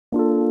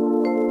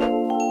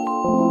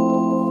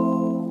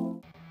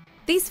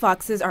These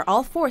foxes are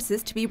all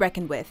forces to be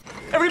reckoned with.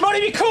 Everybody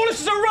be cool, this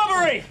is a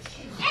robbery!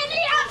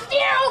 Any of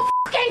you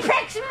fucking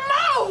pricks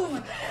move!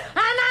 And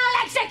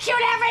I'll execute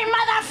every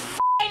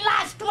motherfucking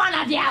last one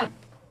of you!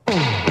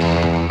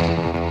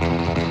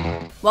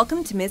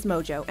 Welcome to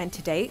MsMojo, and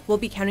today we'll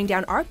be counting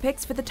down our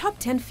picks for the top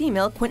 10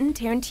 female Quentin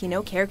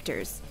Tarantino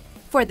characters.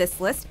 For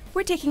this list,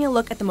 we're taking a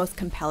look at the most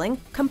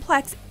compelling,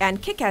 complex, and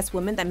kick-ass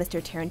women that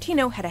Mr.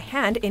 Tarantino had a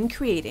hand in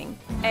creating.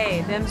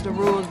 Hey, them's the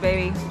rules,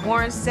 baby.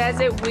 Warren says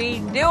it, we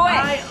do it!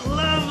 I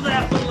love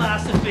that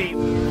philosophy!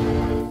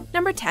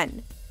 Number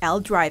 10.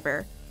 Elle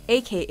Driver,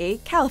 aka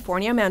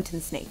California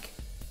Mountain Snake.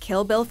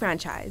 Kill Bill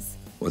franchise.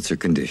 What's her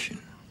condition?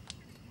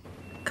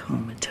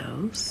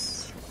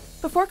 Comatose.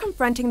 Before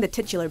confronting the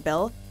titular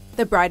Bill,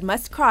 the bride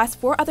must cross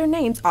 4 other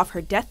names off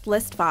her death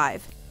list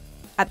 5.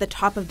 At the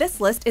top of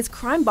this list is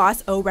crime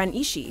boss O. Ren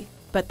Ishii,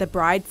 but the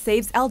bride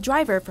saves Elle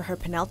Driver for her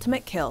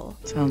penultimate kill.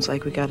 Sounds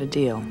like we got a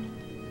deal.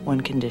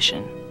 One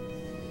condition.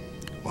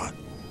 What?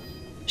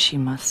 She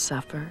must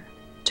suffer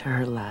to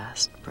her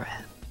last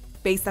breath.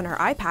 Based on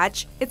her eye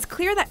patch, it's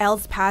clear that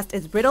Elle's past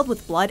is riddled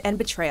with blood and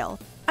betrayal.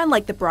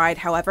 Unlike the bride,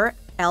 however,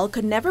 Elle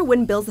could never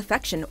win Bill's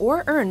affection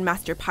or earn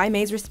Master Pai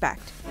Mei's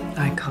respect.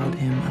 I called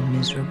him a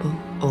miserable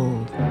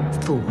old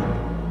fool.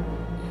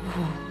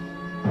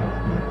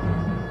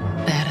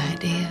 Bad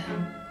idea.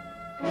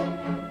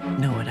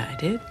 Know what I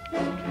did?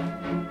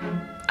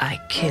 I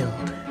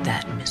killed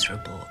that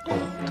miserable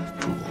old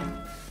fool.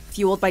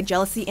 Fueled by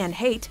jealousy and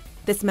hate,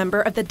 this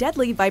member of the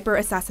deadly Viper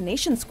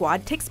assassination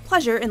squad takes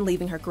pleasure in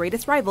leaving her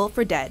greatest rival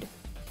for dead.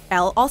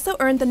 Elle also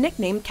earned the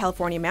nickname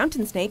California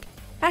Mountain Snake,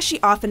 as she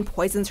often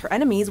poisons her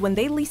enemies when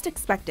they least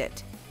expect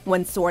it.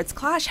 When swords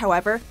clash,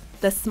 however,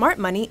 the smart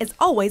money is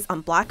always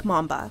on Black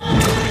Mamba.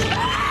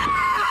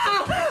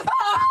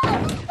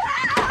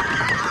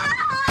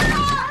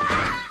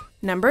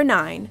 Number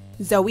 9.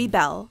 Zoe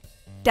Bell,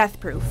 Death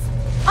Proof.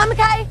 I'm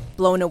okay.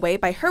 Blown away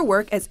by her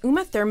work as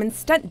Uma Thurman's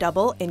stunt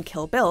double in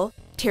Kill Bill,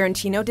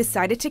 Tarantino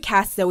decided to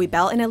cast Zoe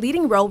Bell in a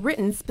leading role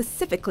written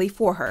specifically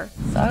for her.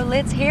 So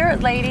let's hear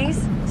it,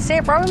 ladies.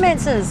 Set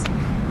romances.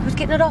 Who's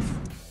getting it off?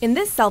 In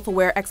this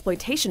self-aware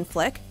exploitation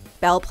flick,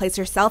 Belle plays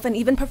herself and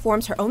even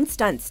performs her own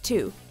stunts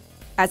too.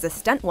 As a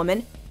stunt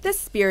woman, this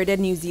spirited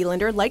New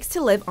Zealander likes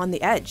to live on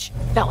the edge.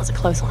 That was a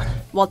close one.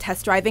 While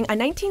test driving a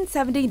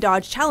 1970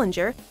 Dodge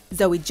Challenger,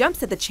 Zoe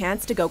jumps at the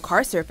chance to go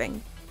car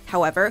surfing.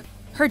 However,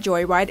 her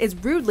joyride is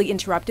rudely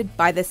interrupted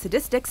by the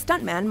sadistic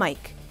stuntman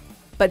Mike.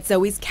 But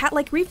Zoe's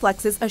cat-like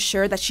reflexes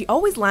assure that she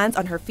always lands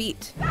on her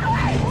feet.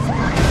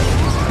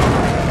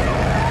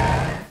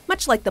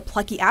 Much like the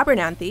plucky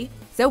Abernathy,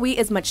 Zoe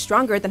is much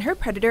stronger than her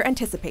predator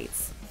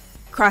anticipates.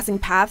 Crossing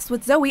paths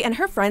with Zoe and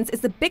her friends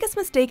is the biggest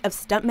mistake of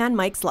stuntman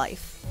Mike's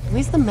life.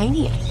 Where's the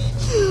maniac?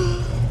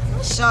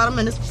 I shot him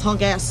and his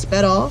punk ass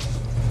sped off.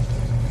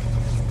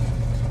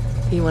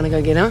 You wanna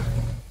go get him?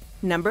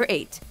 Number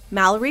 8.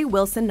 Mallory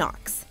Wilson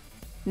Knox,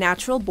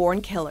 Natural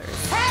Born Killers.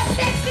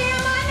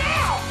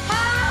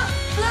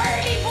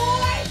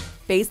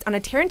 Based on a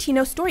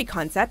Tarantino story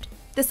concept,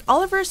 this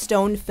Oliver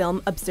Stone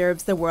film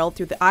observes the world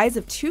through the eyes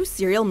of 2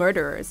 serial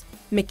murderers,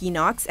 Mickey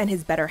Knox and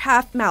his better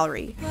half,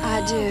 Mallory.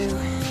 I do.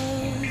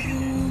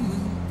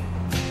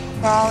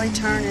 For all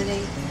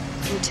eternity,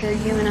 until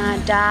you and I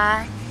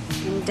die,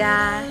 and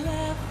die,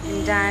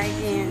 and die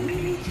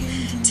again.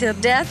 Till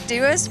death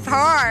do us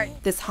part.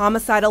 This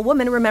homicidal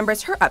woman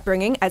remembers her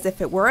upbringing as if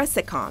it were a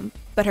sitcom,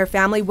 but her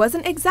family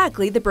wasn't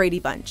exactly the Brady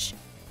Bunch.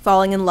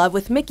 Falling in love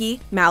with Mickey,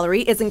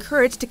 Mallory is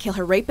encouraged to kill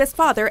her rapist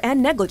father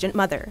and negligent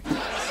mother.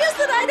 It's just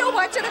that I don't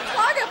want you to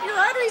clog up your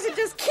arteries and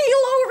just keel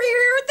over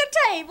here at the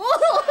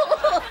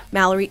table.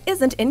 Mallory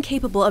isn't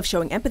incapable of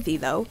showing empathy,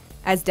 though,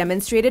 as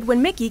demonstrated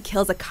when Mickey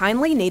kills a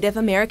kindly Native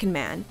American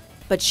man.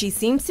 But she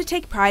seems to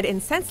take pride in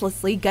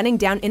senselessly gunning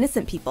down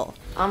innocent people.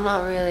 I'm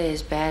not really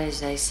as bad as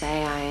they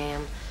say I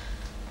am.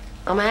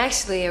 I'm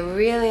actually a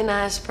really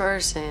nice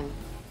person.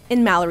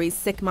 In Mallory's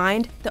sick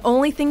mind, the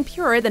only thing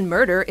purer than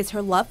murder is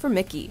her love for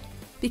Mickey.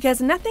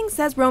 Because nothing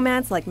says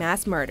romance like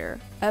mass murder,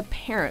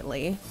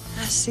 apparently.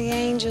 I see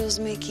angels,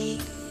 Mickey.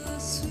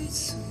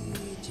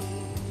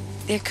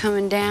 They're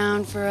coming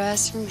down for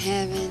us from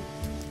heaven.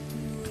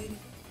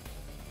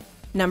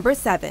 Number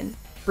 7.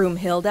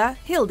 Broomhilda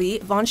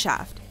von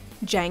Shaft,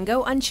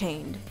 Django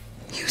Unchained.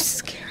 You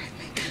scaring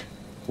me.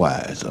 Why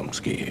is I'm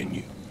scaring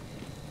you?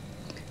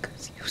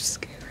 Because you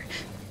scared.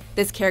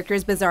 This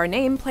character's bizarre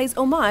name plays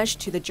homage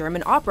to the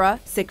German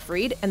opera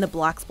Siegfried and the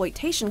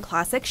blaxploitation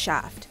classic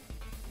Shaft.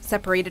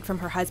 Separated from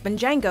her husband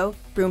Django,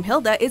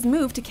 Broomhilda is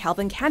moved to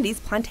Calvin Candy's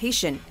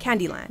plantation,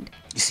 Candyland.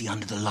 You see,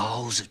 under the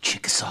laws of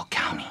Chickasaw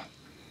County,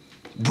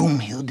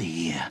 Broomhilda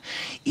here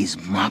is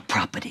my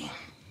property.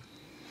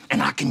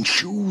 And I can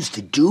choose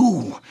to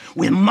do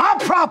with my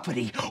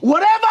property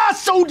whatever I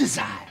so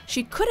desire.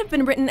 She could have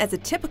been written as a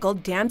typical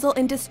damsel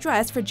in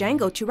distress for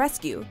Django to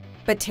rescue,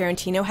 but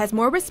Tarantino has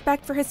more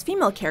respect for his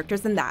female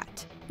characters than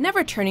that,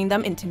 never turning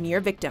them into mere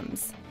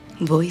victims.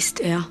 Wo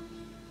ist er?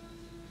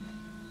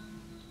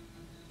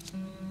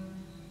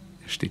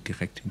 Steht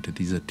direkt hinter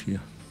dieser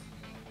Tür.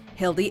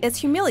 Hildy is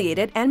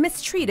humiliated and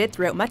mistreated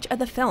throughout much of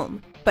the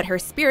film, but her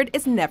spirit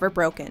is never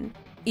broken,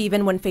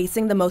 even when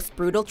facing the most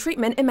brutal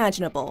treatment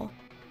imaginable.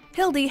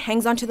 Hildy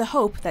hangs on to the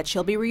hope that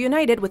she'll be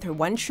reunited with her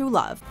one true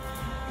love.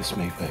 It's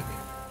me, baby.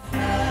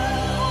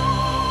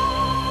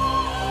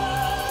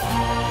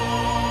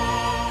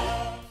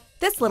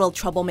 This little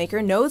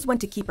troublemaker knows when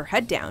to keep her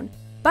head down,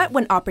 but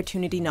when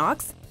opportunity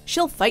knocks,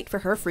 she'll fight for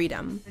her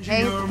freedom.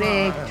 Hey,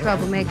 big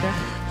troublemaker.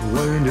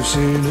 When you see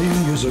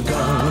me, use a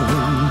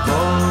gun,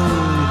 boy.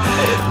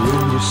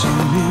 When you see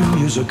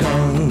me, use a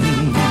gun.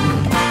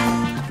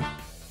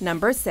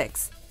 Number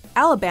 6.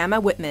 Alabama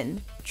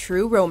Whitman,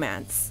 True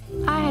Romance.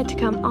 I had to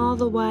come all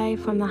the way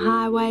from the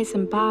highways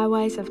and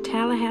byways of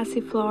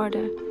Tallahassee,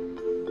 Florida,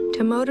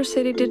 to Motor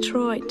City,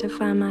 Detroit to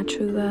find my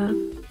true love.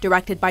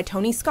 Directed by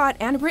Tony Scott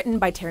and written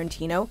by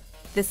Tarantino,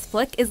 this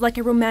flick is like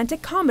a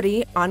romantic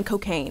comedy on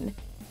cocaine.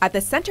 At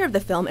the center of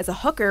the film is a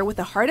hooker with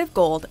a heart of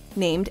gold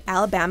named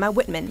Alabama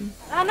Whitman.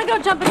 I'm gonna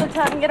go jump in the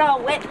tub and get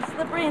all wet and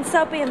slippery and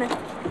soapy and then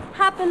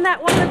hop in that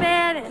water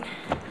bed and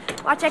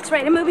watch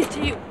X-rated movies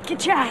till you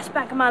get your ass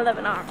back in my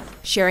loving arms.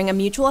 Sharing a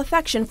mutual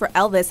affection for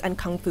Elvis and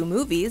kung fu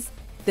movies,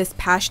 this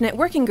passionate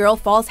working girl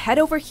falls head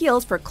over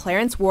heels for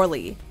Clarence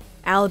Worley.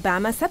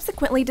 Alabama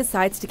subsequently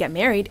decides to get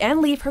married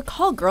and leave her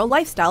call girl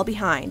lifestyle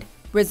behind,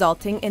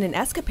 resulting in an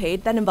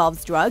escapade that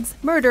involves drugs,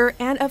 murder,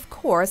 and of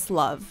course,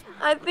 love.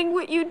 I think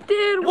what you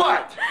did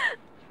What?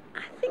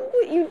 I think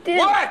what you did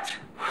What?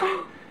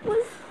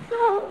 was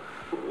so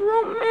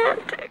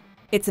romantic.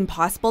 It's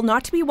impossible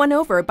not to be won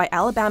over by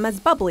Alabama's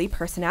bubbly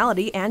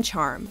personality and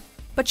charm.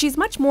 But she's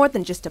much more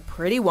than just a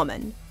pretty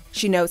woman.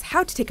 She knows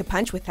how to take a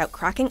punch without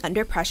cracking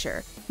under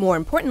pressure. More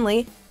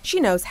importantly, she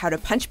knows how to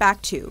punch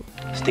back too.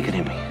 Stick it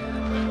in me.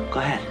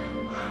 Go ahead.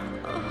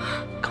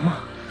 Come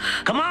on.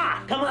 Come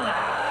on! Come on!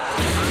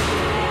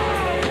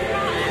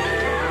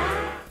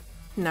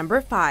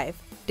 Number 5.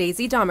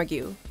 Daisy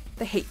Domergue,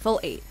 The Hateful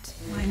Eight.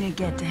 When you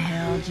get to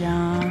hell,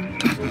 John,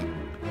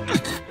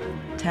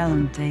 tell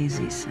him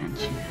Daisy sent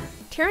you.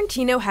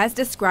 Tarantino has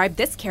described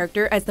this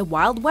character as the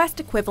Wild West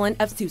equivalent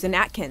of Susan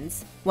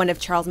Atkins, one of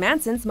Charles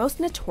Manson's most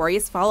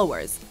notorious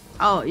followers.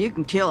 Oh, you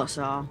can kill us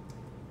all,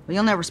 but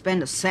you'll never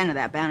spend a cent of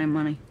that bounty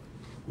money,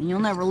 and you'll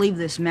never leave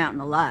this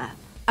mountain alive.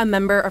 A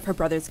member of her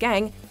brother's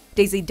gang,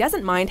 Daisy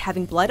doesn't mind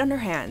having blood on her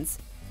hands,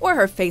 or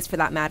her face for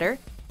that matter.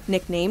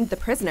 Nicknamed the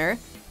Prisoner,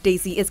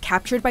 Daisy is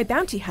captured by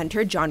bounty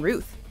hunter John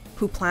Ruth,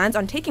 who plans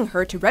on taking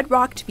her to Red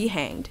Rock to be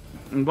hanged.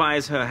 And why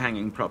is her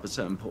hanging proper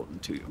so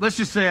important to you? Let's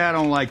just say I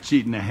don't like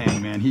cheating the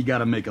hangman. He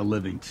gotta make a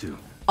living too.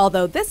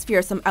 Although this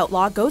fearsome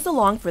outlaw goes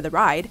along for the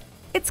ride,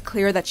 it's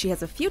clear that she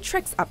has a few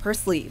tricks up her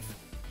sleeve.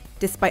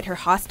 Despite her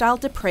hostile,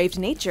 depraved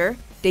nature,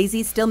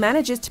 Daisy still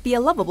manages to be a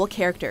lovable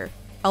character,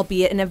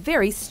 albeit in a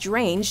very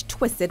strange,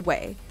 twisted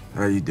way.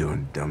 How you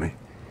doing, dummy?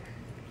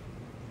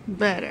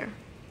 Better.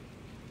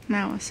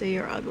 Now I see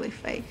your ugly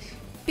face.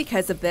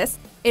 Because of this,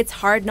 it's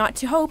hard not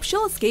to hope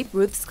she'll escape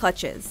Ruth's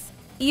clutches,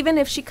 even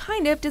if she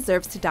kind of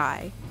deserves to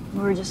die.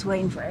 We're just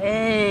waiting for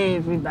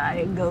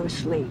everybody to go to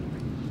sleep.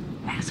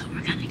 That's when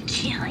we're gonna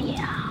kill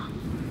you.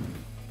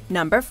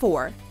 Number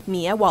 4.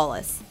 Mia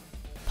Wallace,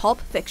 Pulp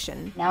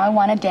Fiction. Now I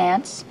want to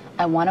dance,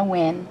 I want to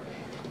win,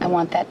 I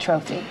want that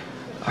trophy.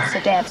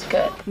 So dance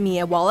good.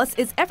 Mia Wallace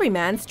is every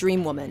man's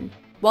dream woman.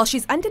 While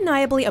she's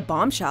undeniably a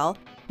bombshell,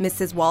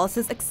 Mrs.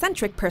 Wallace's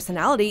eccentric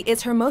personality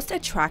is her most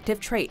attractive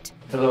trait.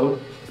 Hello?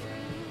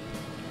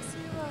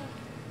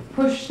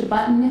 Push the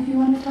button if you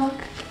want to talk.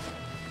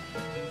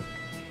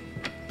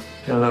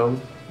 Hello?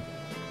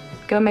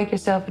 Go make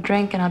yourself a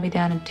drink and I'll be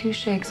down in 2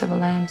 shakes of a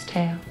lamb's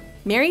tail.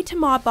 Married to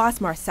mob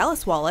boss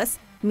Marcellus Wallace,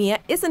 Mia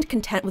isn't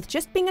content with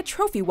just being a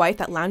trophy wife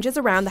that lounges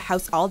around the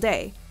house all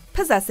day.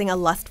 Possessing a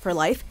lust for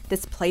life,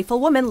 this playful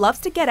woman loves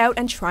to get out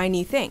and try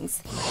new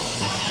things.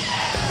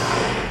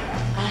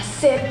 I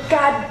said,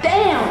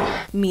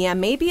 goddamn! Mia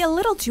may be a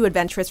little too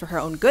adventurous for her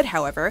own good,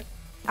 however.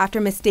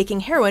 After mistaking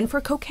heroin for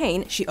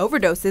cocaine, she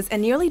overdoses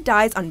and nearly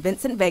dies on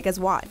Vincent Vega's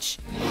watch.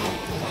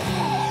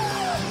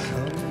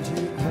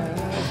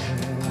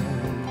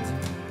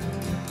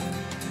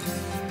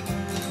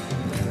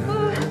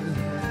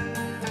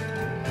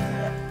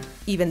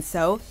 Even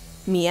so,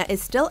 Mia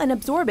is still an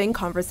absorbing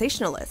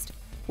conversationalist.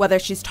 Whether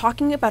she's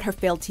talking about her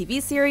failed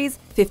TV series,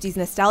 50s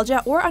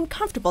nostalgia, or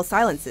uncomfortable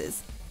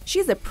silences,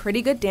 she's a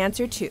pretty good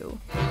dancer too.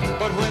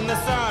 But when the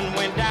sun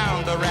went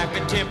down, the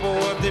rapid tempo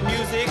of the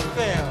music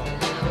fell.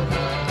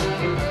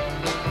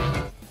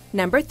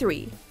 Number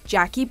 3.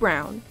 Jackie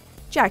Brown,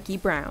 Jackie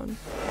Brown.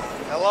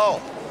 Hello.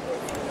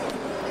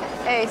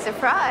 Hey,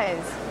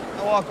 surprise.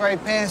 I walk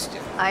right past you.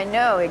 I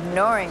know,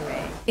 ignoring me.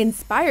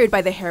 Inspired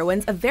by the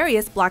heroines of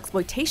various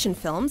blaxploitation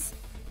films,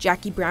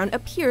 Jackie Brown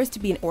appears to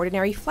be an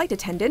ordinary flight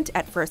attendant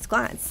at first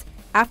glance.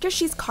 After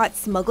she's caught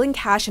smuggling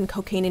cash and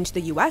cocaine into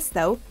the US,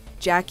 though,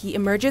 Jackie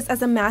emerges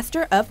as a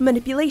master of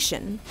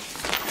manipulation.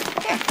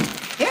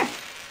 Here.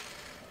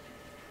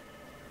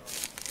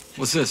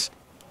 What's this?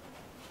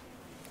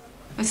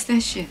 What's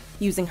this shit?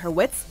 Using her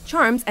wits,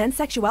 charms, and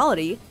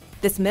sexuality,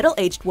 this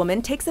middle-aged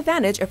woman takes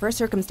advantage of her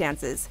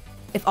circumstances.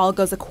 If all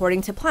goes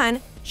according to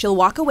plan, she'll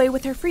walk away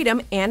with her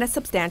freedom and a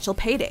substantial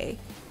payday.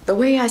 The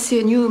way I see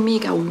it, you and me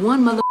got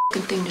one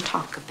motherfucking thing to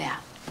talk about.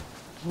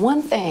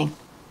 One thing.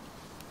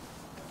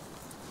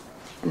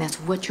 And that's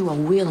what you are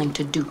willing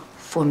to do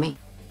for me.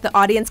 The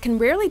audience can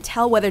rarely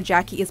tell whether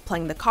Jackie is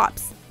playing the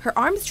cops, her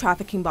arms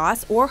trafficking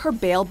boss, or her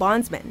bail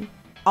bondsman.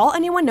 All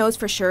anyone knows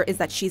for sure is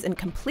that she's in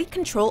complete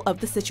control of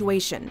the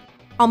situation.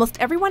 Almost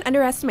everyone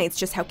underestimates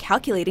just how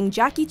calculating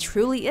Jackie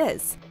truly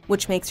is,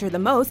 which makes her the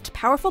most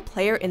powerful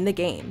player in the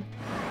game.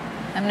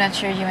 I'm not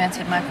sure you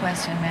answered my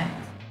question, Max.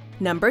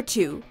 Number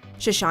 2.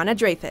 Hosanna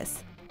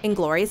Dreyfus,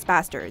 Inglourious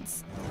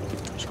Bastards.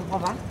 Je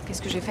comprends pas.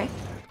 Qu'est-ce que j'ai fait?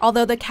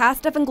 Although the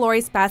cast of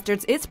Inglourious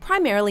Bastards is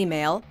primarily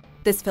male,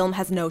 this film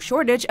has no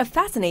shortage of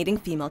fascinating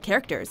female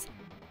characters.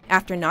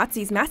 After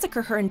Nazis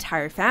massacre her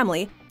entire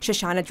family,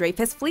 Hosanna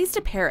Dreyfus flees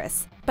to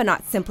Paris, but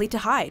not simply to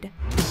hide.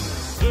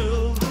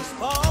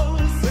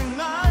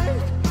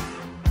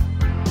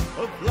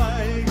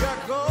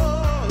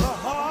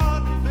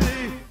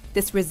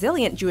 This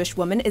resilient Jewish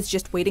woman is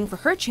just waiting for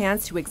her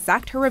chance to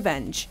exact her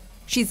revenge.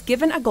 She's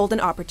given a golden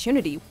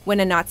opportunity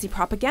when a Nazi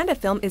propaganda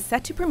film is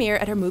set to premiere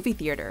at her movie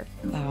theater.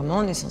 Apparemment,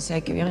 on est censé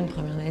accueillir une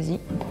première nazie.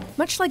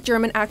 Much like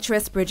German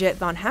actress Brigitte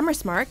von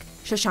Hammersmark,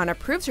 Hosanna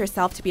proves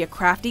herself to be a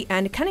crafty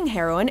and cunning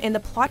heroine in the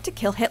plot to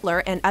kill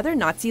Hitler and other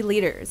Nazi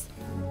leaders.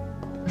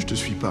 Je te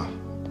suis pas.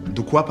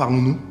 De quoi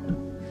parlons-nous?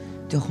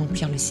 De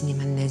remplir le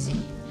cinéma nazi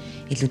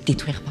et de le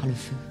détruire par le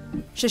feu.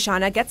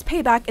 Hosanna gets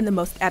payback in the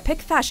most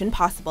epic fashion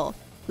possible,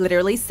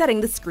 literally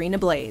setting the screen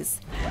ablaze.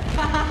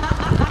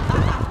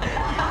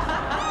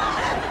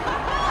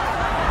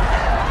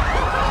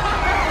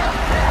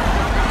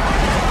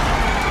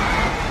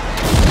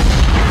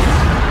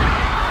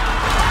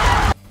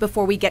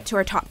 Before we get to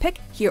our top pick,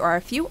 here are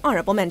a few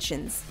honorable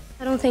mentions.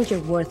 I don't think you're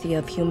worthy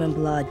of human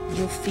blood.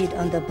 You feed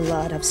on the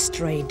blood of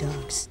stray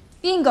dogs.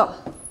 Bingo!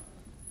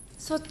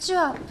 そっち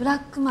はブラッ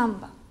クマ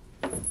ンバ。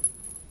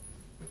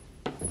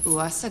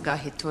噂が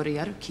一人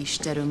歩きし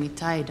てるみ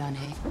たいだね。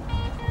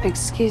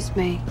Excuse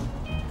me.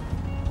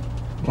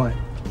 What?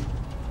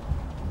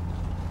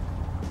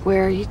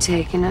 Where are you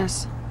taking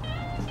us?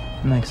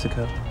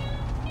 Mexico.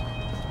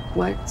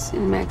 What's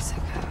in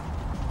Mexico?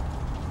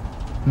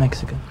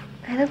 Mexico.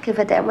 I don't give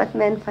a damn what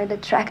men find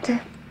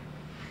attractive.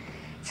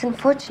 It's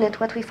unfortunate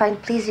what we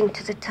find pleasing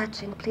to the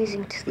touch and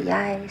pleasing to the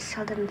eye is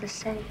seldom the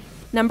same.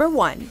 Number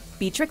 1.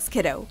 Beatrix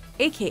Kiddo,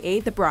 aka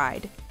The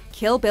Bride,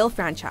 Kill Bill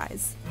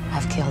franchise.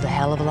 I've killed a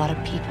hell of a lot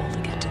of people to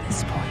get to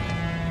this point.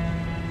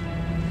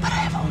 But I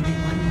have only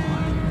one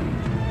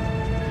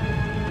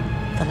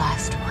more. The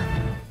last one.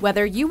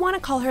 Whether you want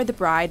to call her The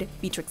Bride,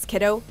 Beatrix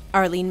Kiddo,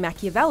 Arlene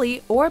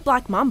Machiavelli, or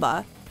Black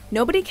Mamba,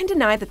 nobody can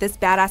deny that this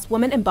badass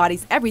woman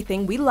embodies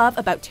everything we love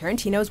about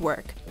Tarantino's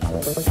work.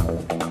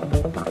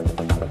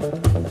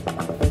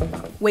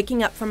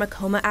 Waking up from a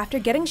coma after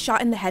getting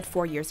shot in the head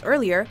 4 years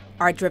earlier,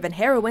 our driven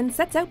heroine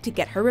sets out to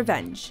get her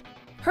revenge.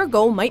 Her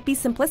goal might be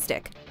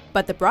simplistic,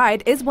 but the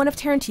bride is one of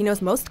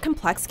Tarantino's most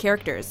complex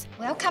characters.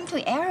 Welcome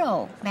to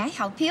Arrow. May I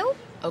help you?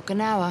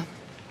 Okinawa.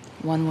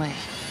 One way.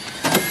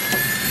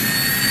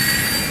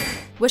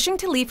 Wishing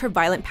to leave her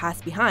violent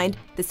past behind,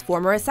 this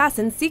former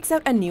assassin seeks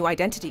out a new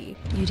identity.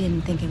 You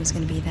didn't think it was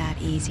going to be that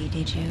easy,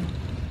 did you?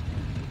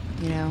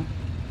 You know,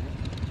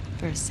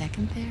 for a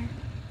second there,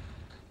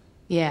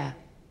 yeah,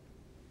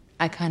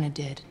 I kind of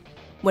did.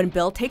 When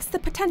Bill takes the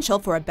potential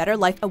for a better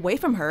life away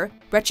from her,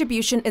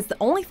 retribution is the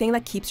only thing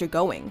that keeps her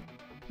going.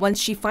 Once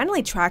she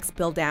finally tracks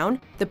Bill down,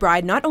 the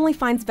bride not only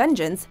finds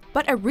vengeance,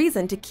 but a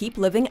reason to keep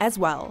living as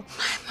well.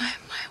 My,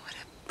 what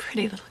a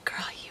pretty little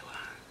girl you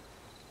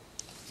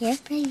are. You're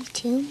pretty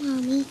too,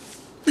 Mommy.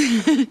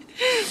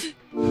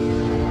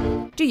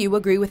 Do you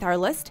agree with our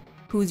list?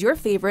 Who's your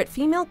favorite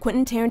female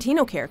Quentin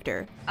Tarantino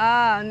character?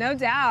 No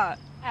doubt.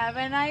 Have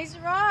a nice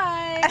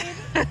ride.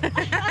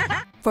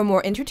 For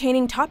more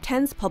entertaining top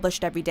 10s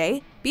published every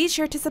day, be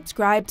sure to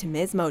subscribe to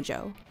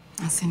MsMojo.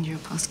 I'll send you a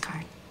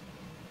postcard.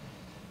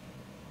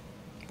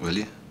 Will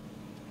you?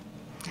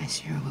 I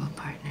sure will,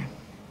 partner.